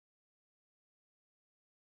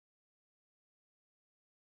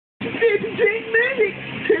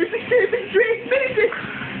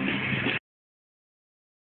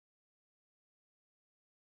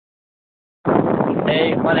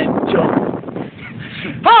My name's John.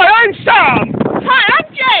 Hi, I'm Sam. Hi, I'm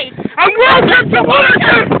Jade. And welcome to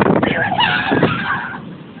woolacombe.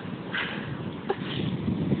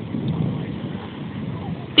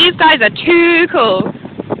 These guys are too cool.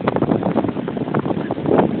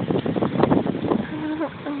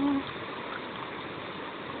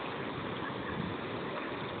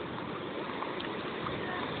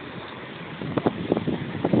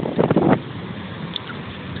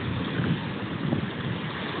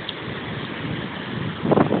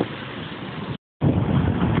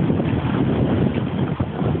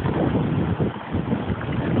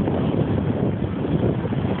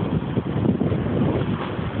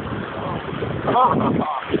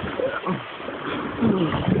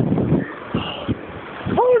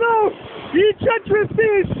 Oh no! You treacherous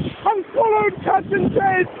beast have swallowed Captain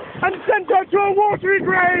Jade and sent her to a watery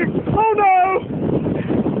grave! Oh no!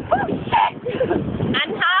 Oh shit! And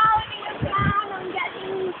how do you plan on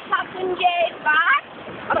getting Captain Jade back?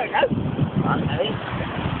 I don't know. Okay.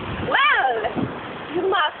 Well, you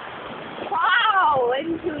must plow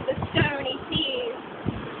into the stony seas.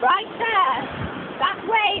 Right there. That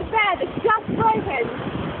wave there that's just broken.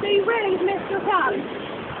 So you really missed your chance.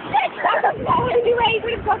 That's the only way you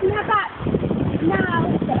would have gotten her back. Now,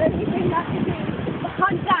 the only thing left to do is to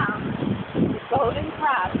hunt down the golden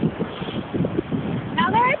crab. Now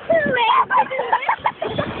there are two ways to do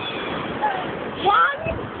this. One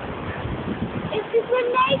is to swim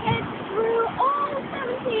naked through all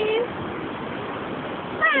 7 seas.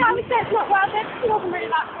 Well, I would say it's not worth it. It wasn't really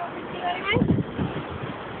that worth it anyway.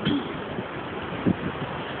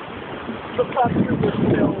 The pasture was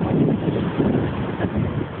still.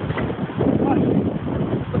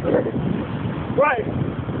 Right.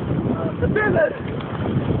 The village.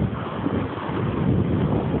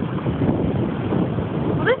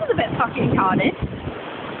 Well, this is a bit fucking carnage.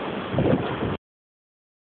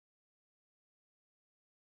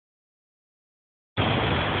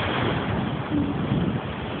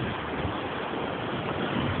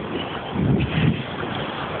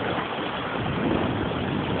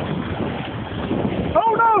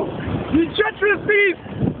 Oh no! You treacherous beast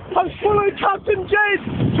have swallowed Captain Jade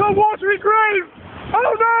to a watery grave!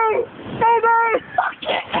 Oh no! Oh no! Fuck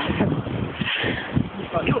it!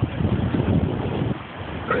 You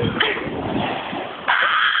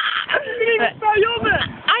didn't even start your bit!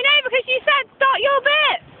 I know, because you said start your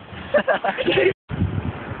bit.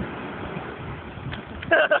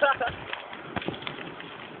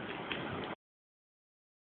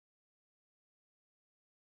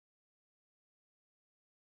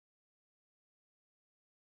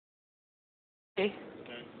 Okay.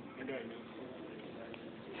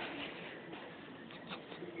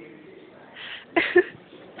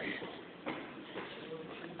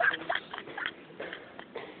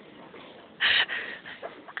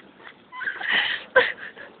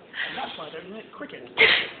 That's why I don't like cricket.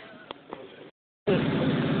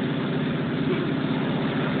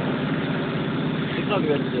 It's not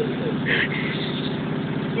going to do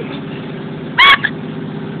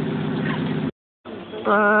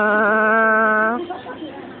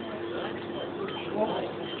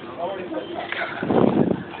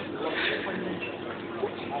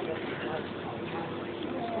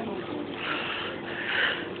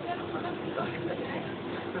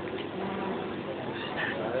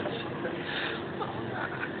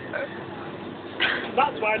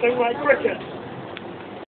That's why I don't like cricket.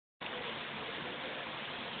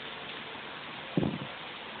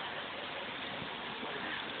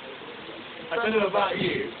 I don't know about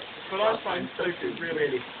you, but I find Sophy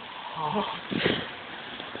really hard.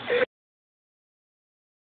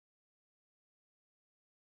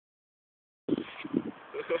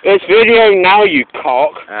 It's videoing now, you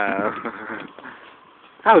cock.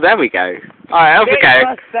 Oh, there we go. Alright, off we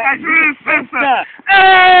go. That's your sister!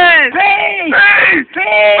 Hey! Peace!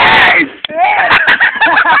 Peace! Peace!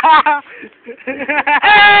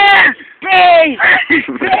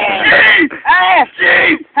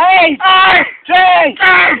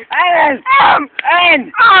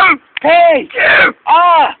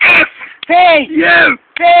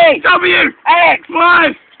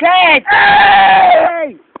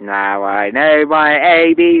 Now I know my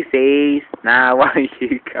ABCs. Now why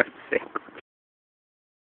you go sing?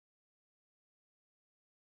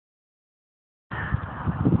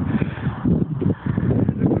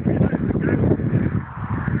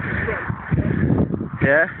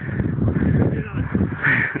 Yeah.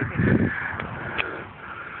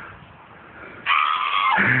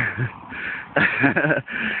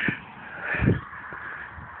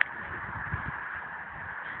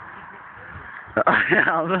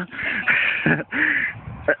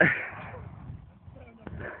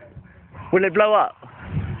 Will it blow up?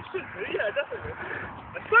 It should do, yeah, definitely.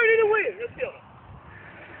 It's slowly the wind, let's be honest.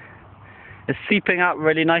 It's seeping out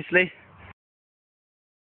really nicely.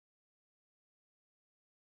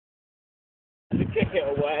 Kick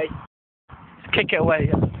it away. Kick it away,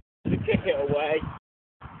 yeah. Kick it away.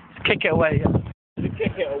 Kick it away, yeah.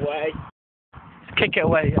 Kick it away. Kick it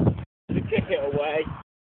away, yeah. Kick it away.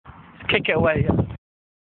 Kick it away, yeah.